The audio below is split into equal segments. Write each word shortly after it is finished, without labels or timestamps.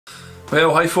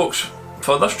Well, hi folks.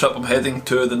 For this trip I'm heading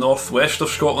to the northwest of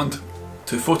Scotland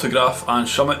to photograph and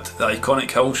summit the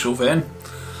iconic hill Suilven.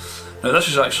 Now this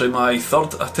is actually my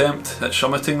third attempt at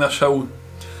summiting this hill,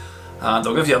 and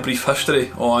I'll give you a brief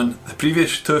history on the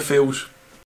previous two fails.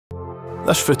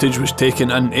 This footage was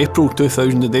taken in April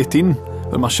 2018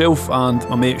 when myself and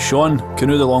my mate Sean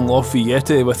canoed along Loch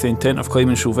Yeti with the intent of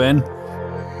climbing Suilven.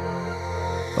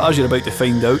 But as you're about to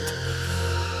find out,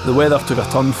 the weather took a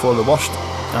turn for the worst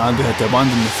and we had to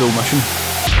abandon the full mission.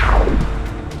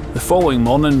 The following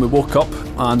morning we woke up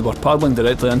and were paddling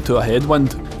directly into a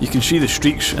headwind. You can see the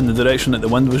streaks in the direction that the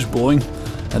wind was blowing,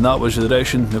 and that was the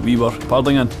direction that we were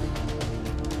paddling in.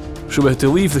 So we had to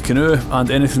leave the canoe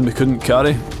and anything we couldn't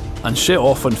carry and set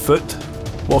off on foot,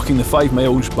 walking the 5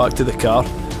 miles back to the car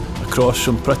across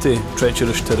some pretty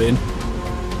treacherous terrain.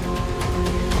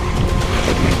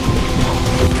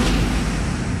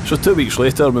 So 2 weeks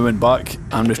later we went back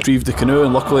and retrieved the canoe,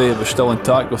 and luckily it was still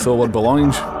intact with all our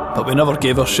belongings, but we never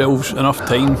gave ourselves enough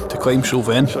time to climb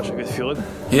Suilven. Such a good feeling.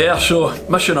 Yeah, so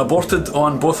mission aborted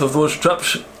on both of those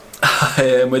trips.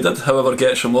 We did however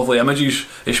get some lovely images,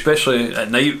 especially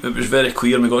at night. It was very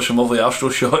clear and we got some lovely astro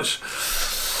shots.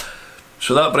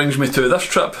 So that brings me to this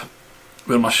trip,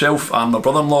 where myself and my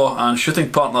brother-in-law and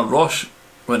shooting partner Ross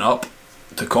went up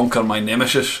to conquer my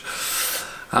nemesis,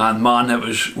 and man, it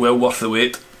was well worth the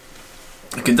wait.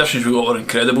 The conditions we got were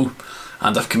incredible,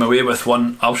 and I've come away with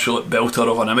one absolute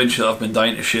belter of an image that I've been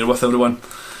dying to share with everyone.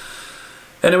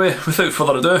 Anyway, without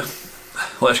further ado,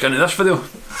 let's get into this video.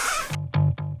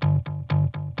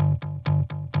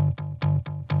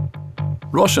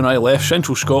 Ross and I left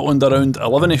central Scotland around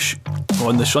 11ish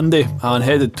on the Sunday and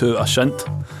headed to Assynt.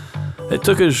 It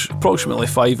took us approximately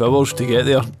 5 hours to get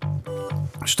there.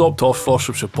 Stopped off for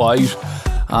some supplies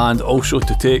and also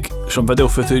to take some video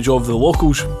footage of the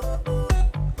locals.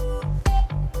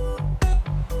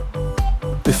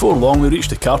 Before long we reached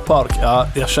the car park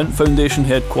at the Assynt Foundation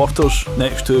headquarters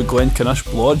next to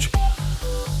Glencanisp Lodge,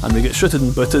 and we got suited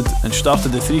and booted and started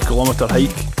the 3 kilometre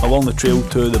hike along the trail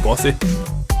to the Bothy.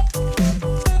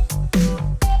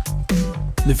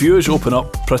 The views open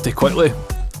up pretty quickly,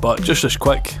 but just as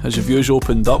quick as the views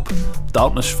opened up,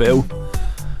 darkness fell,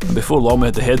 and before long we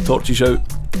had the head torches out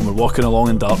and were walking along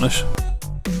in darkness.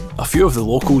 A few of the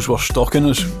locals were stalking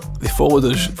us. They followed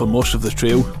us for most of the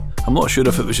trail. I'm not sure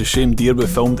if it was the same deer we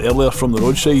filmed earlier from the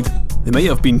roadside. They might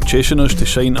have been chasing us to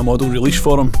sign a model release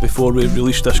for them before we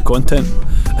released this content.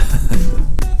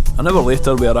 An hour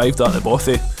later we arrived at the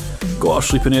Bothy, got our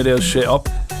sleeping areas set up,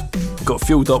 got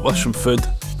filled up with some food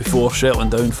before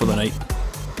settling down for the night.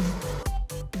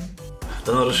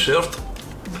 Dinner is served.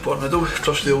 Pot noodle,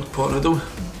 trusty old pot noodle,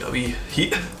 got a wee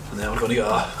heat, and then we're going to get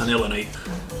an early night.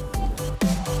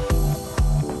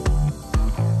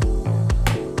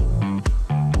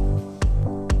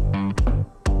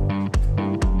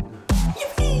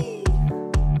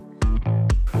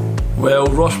 Well,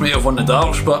 Ross might have won the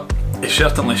darts, but he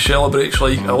certainly celebrates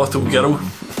like a little girl.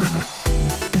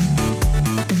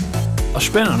 I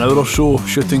spent an hour or so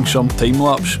shooting some time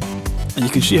lapse, and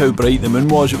you can see how bright the moon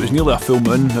was. It was nearly a full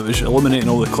moon. It was illuminating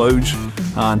all the clouds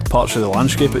and parts of the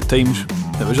landscape at times.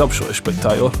 It was absolutely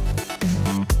spectacular.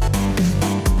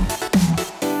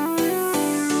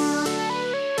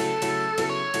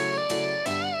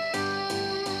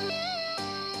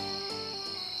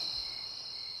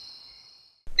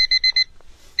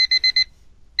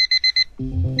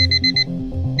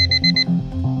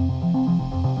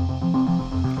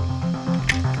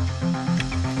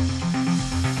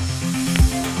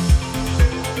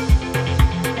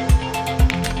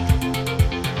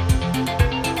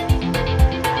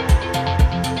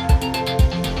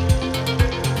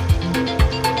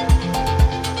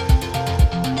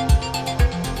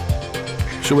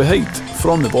 So we hiked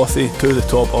from the Bothy to the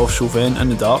top of Suilven in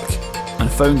the dark and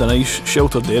found a nice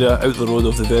sheltered area out the road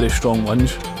of the very strong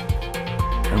winds,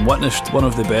 and witnessed one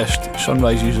of the best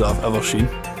sunrises that I've ever seen.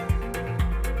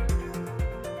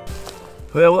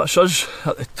 Well, that's us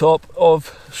at the top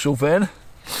of Suilven.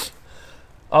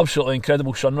 Absolutely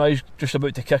incredible sunrise, just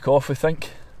about to kick off, I think.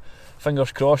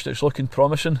 Fingers crossed, it's looking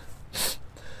promising.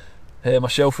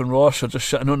 Myself and Ross are just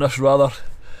sitting on this rather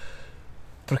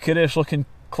precarious looking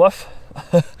cliff.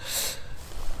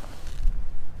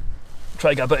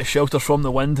 Try to get a bit of shelter from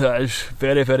the wind. It is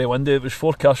very, very windy. It was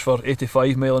forecast for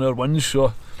 85 mile/h winds,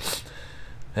 so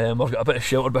we've got a bit of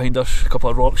shelter behind us, a couple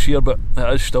of rocks here, but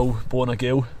it is still blowing a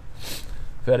gale.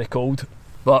 Very cold.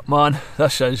 But man,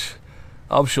 this is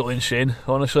absolutely insane,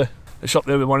 honestly. It's up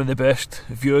there with one of the best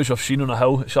views I've seen on a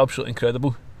hill. It's absolutely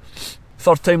incredible.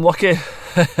 Third time lucky.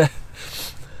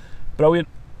 Brilliant.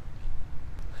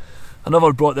 I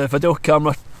never brought the video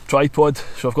camera tripod,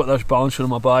 so I've got this balancer in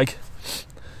my bag,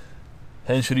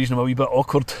 hence the reason I'm a wee bit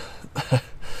awkward.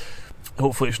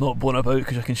 Hopefully it's not blown about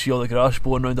because I can see all the grass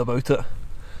blowing round about it.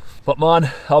 But man,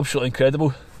 absolutely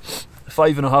incredible.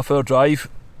 5.5 hour drive,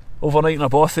 overnight in a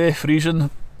bothy, freezing,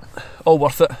 all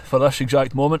worth it for this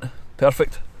exact moment.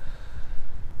 Perfect.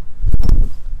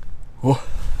 Oh.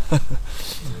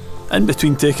 In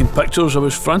between taking pictures, I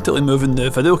was frantically moving the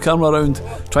video camera around,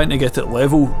 trying to get it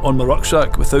level on my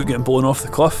rucksack without getting blown off the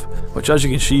cliff, which as you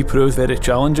can see proved very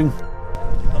challenging.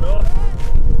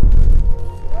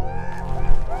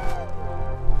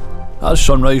 As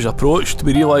sunrise approached,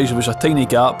 we realised there was a tiny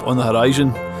gap on the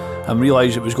horizon and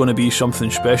realised it was going to be something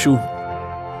special.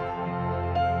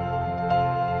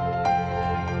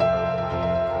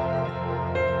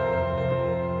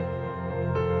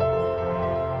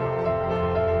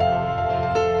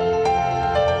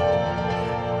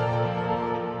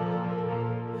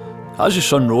 As the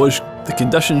sun rose, the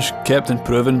conditions kept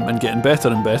improving and getting better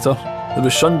and better. There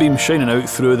was sunbeams shining out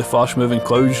through the fast moving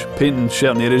clouds, painting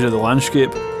certain areas of the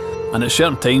landscape, and at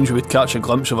certain times we would catch a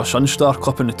glimpse of a sunstar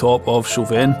clipping the top of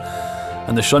Suilven,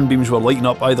 and the sunbeams were lighting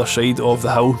up either side of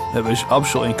the hill. It was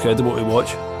absolutely incredible to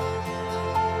watch.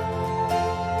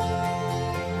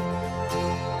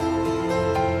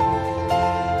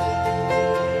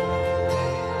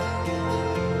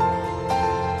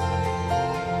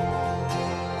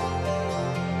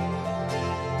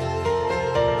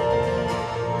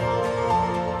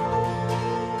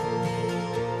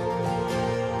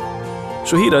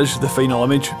 So here is the final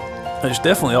image. It's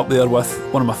definitely up there with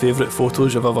one of my favourite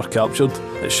photos I've ever captured.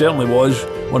 It certainly was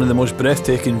one of the most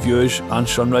breathtaking views and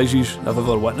sunrises I've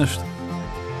ever witnessed.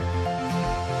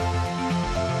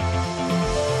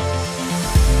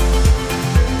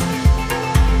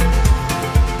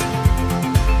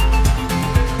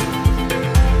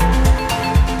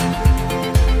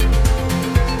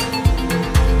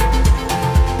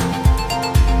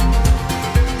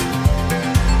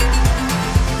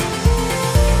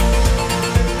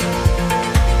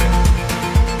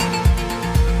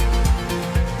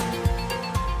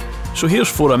 So here's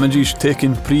 4 images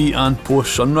taken pre and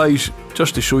post sunrise,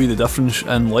 just to show you the difference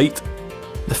in light.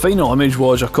 The final image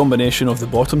was a combination of the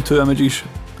bottom 2 images.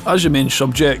 As the main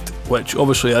subject, which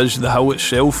obviously is the hill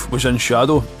itself, was in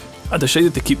shadow, I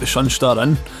decided to keep the sunstar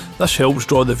in. This helps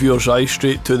draw the viewer's eye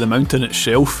straight to the mountain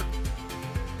itself.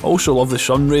 I also love the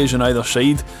sun rays on either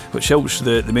side, which helps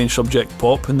the main subject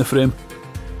pop in the frame.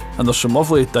 And there's some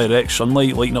lovely direct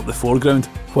sunlight lighting up the foreground,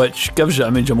 which gives the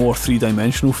image a more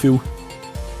 3-dimensional feel.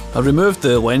 I removed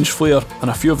the lens flare and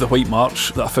a few of the white marks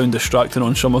that I found distracting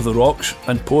on some of the rocks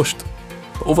in post.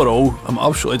 But overall, I'm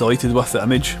absolutely delighted with the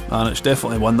image, and it's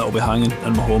definitely one that will be hanging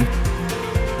in my home.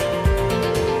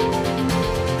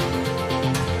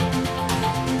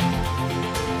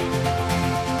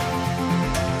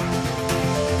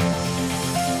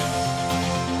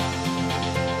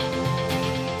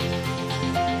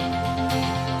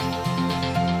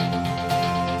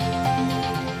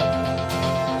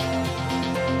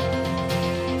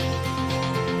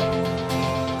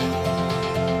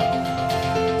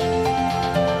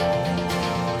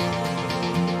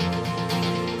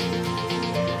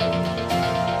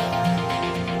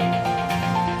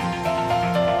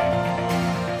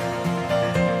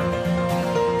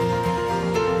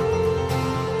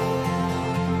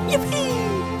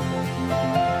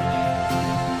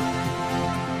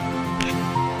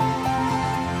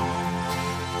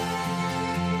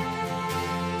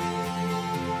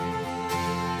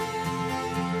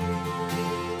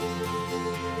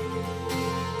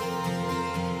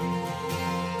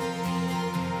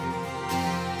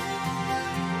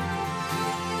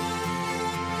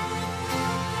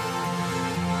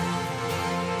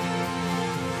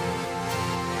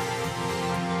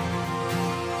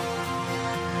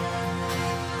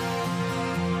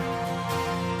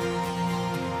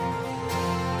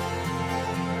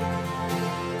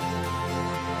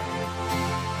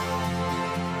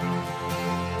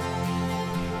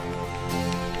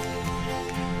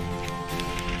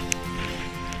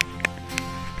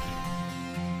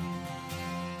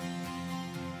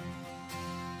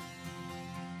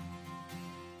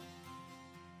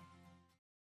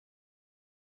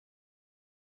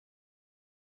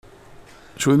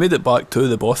 So we made it back to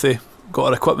the Bothy, got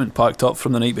our equipment packed up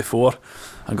from the night before,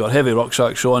 and got heavy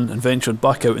rucksacks on and ventured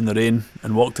back out in the rain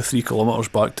and walked the 3 kilometres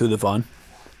back to the van.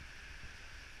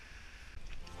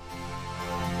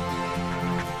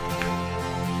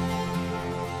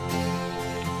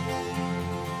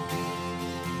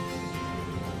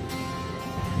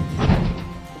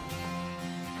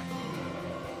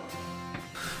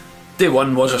 Day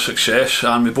 1 was a success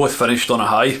and we both finished on a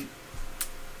high.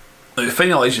 Now, to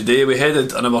finalise the day, we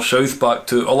headed an hour south back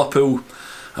to Ullapool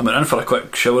and went in for a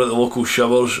quick shower at the local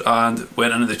showers and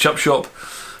went into the chip shop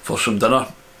for some dinner.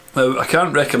 Now, I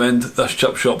can't recommend this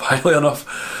chip shop highly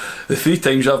enough. The 3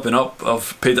 times I've been up,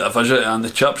 I've paid it a visit, and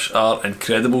the chips are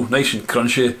incredible, nice and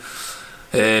crunchy.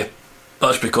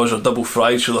 That's because they're double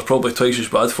fried, so they're probably twice as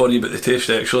bad for you, but they taste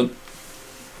excellent.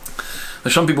 Now,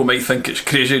 some people might think it's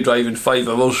crazy driving 5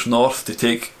 hours north to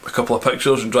take a couple of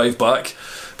pictures and drive back,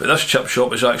 but this chip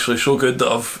shop is actually so good that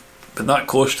I've been that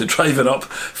close to driving up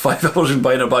 5 hours and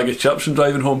buying a bag of chips and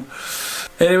driving home.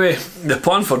 Anyway, the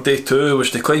plan for day 2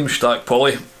 was to climb Stac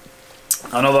Pollaidh,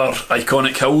 another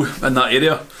iconic hill in that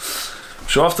area.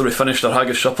 So after we finished our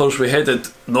haggis suppers, we headed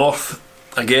north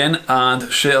again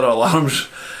and set our alarms,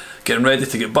 getting ready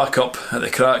to get back up at the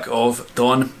crack of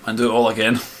dawn and do it all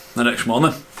again the next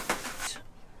morning.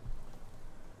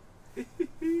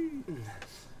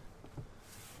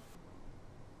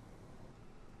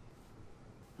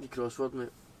 Crossword, mate.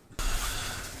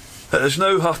 It is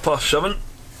now 7:30.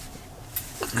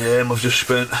 I've just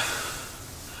spent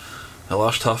the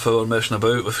last half hour messing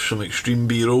about with some extreme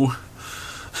B-roll,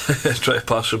 trying to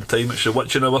pass some time. It's the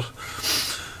witching hour.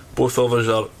 Both of us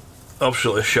are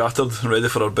absolutely shattered and ready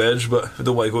for our beds, but we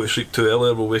don't want to go to sleep too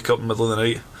early or we'll wake up in the middle of the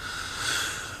night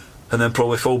and then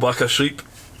probably fall back asleep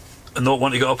and not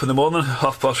want to get up in the morning,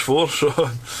 4:30, so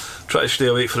try to stay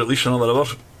awake for at least another hour.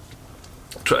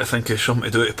 Try to think of something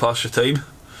to do to pass the time.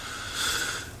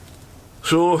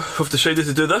 So we've decided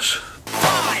to do this.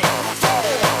 5, 4,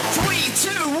 3, 2,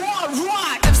 1,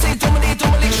 right. MC dominate,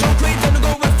 show great, then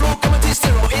go with flow, coming to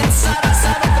zero, inside,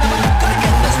 outside, gotta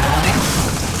get this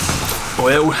money.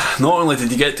 Well, not only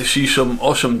did you get to see some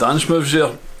awesome dance moves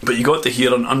there, but you got to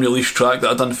hear an unreleased track that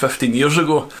I done 15 years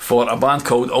ago for a band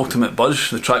called Ultimate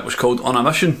Buzz. The track was called On a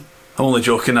Mission. I'm only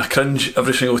joking, I cringe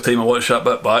every single time I watch that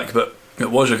bit back, but it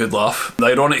was a good laugh. The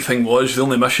ironic thing was, the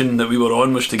only mission that we were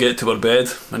on was to get to our bed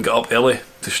and get up early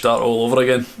to start all over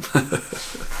again.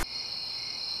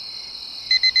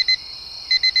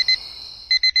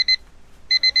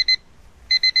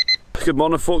 Good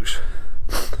morning, folks.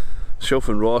 Self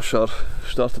and Ross are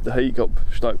started the hike up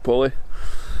Stac Pollaidh.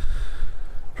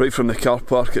 Right from the car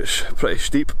park, it's pretty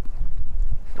steep.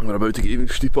 We're about to get even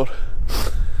steeper.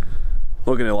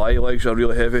 Not gonna lie, legs are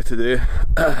really heavy today.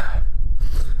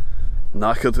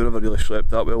 Knackered, we never really slept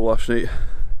that well last night.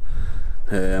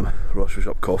 Ross was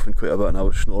up coughing quite a bit and I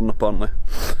was snoring apparently,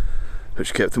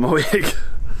 which kept him awake.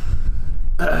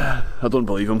 I don't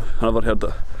believe him, I never heard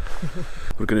that.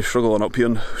 We're going to struggle on up here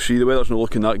and see the weather's not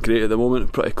looking that great at the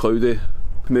moment, pretty cloudy.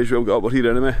 May as well get up, we're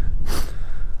here anyway.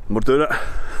 And we're doing it.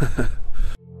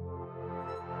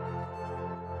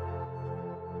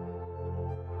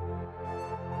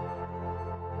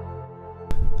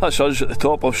 That's us at the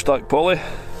top of Stac Pollaidh.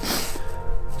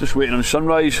 Just waiting on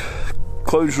sunrise.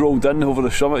 Clouds rolled in over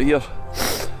the summit here.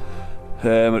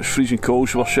 It's freezing cold,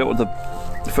 so we're sheltered.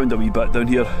 I found a wee bit down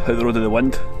here out the road of the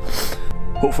wind.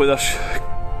 Hopefully this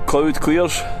cloud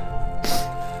clears.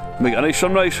 Make it a nice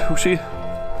sunrise, we'll see.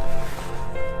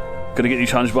 Gonna get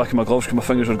these hands back in my gloves because my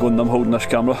fingers are going numb holding this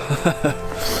camera.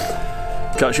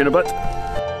 Catch you in a bit.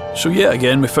 So yeah,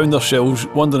 again we found ourselves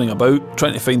wandering about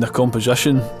trying to find a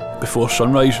composition before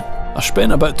sunrise. I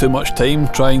spent a bit too much time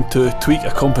trying to tweak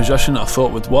a composition that I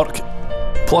thought would work.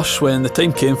 Plus, when the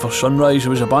time came for sunrise, there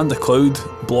was a band of cloud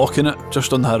blocking it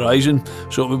just on the horizon,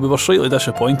 so we were slightly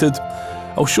disappointed.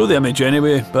 I'll show the image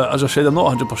anyway, but as I said, I'm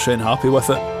not 100% happy with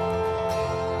it.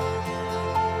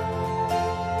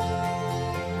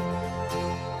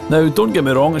 Now, don't get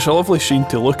me wrong, it's a lovely scene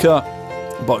to look at,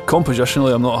 but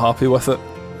compositionally I'm not happy with it.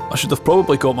 I should have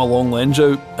probably got my long lens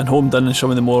out and homed in on some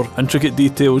of the more intricate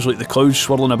details like the clouds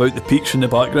swirling about the peaks in the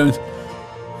background.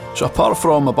 So apart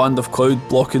from a band of cloud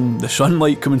blocking the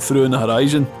sunlight coming through on the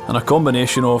horizon and a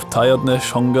combination of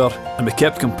tiredness, hunger, and we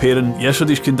kept comparing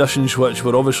yesterday's conditions, which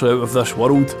were obviously out of this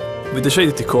world, we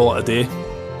decided to call it a day.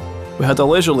 We had a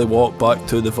leisurely walk back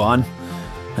to the van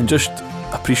and just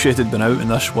appreciated being out in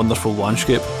this wonderful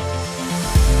landscape.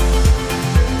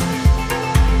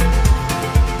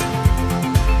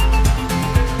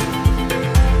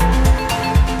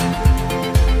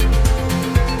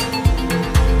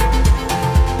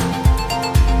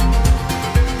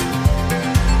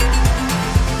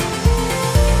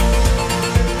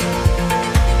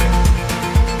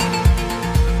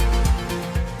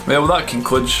 Well, that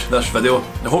concludes this video.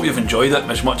 I hope you've enjoyed it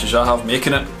as much as I have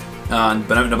making it and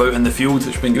been out and about in the field.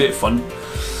 It's been great fun.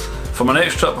 For my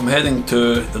next trip I'm heading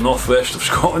to the northwest of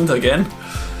Scotland again,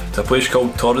 to a place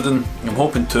called Torridon. I'm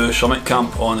hoping to summit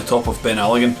camp on the top of Ben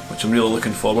Alligan, which I'm really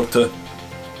looking forward to.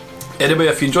 Anyway,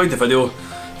 if you enjoyed the video,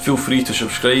 feel free to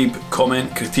subscribe,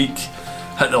 comment, critique,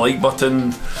 hit the like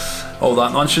button, all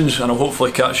that nonsense, and I'll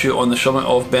hopefully catch you on the summit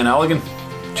of Ben Alligan.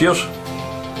 Cheers.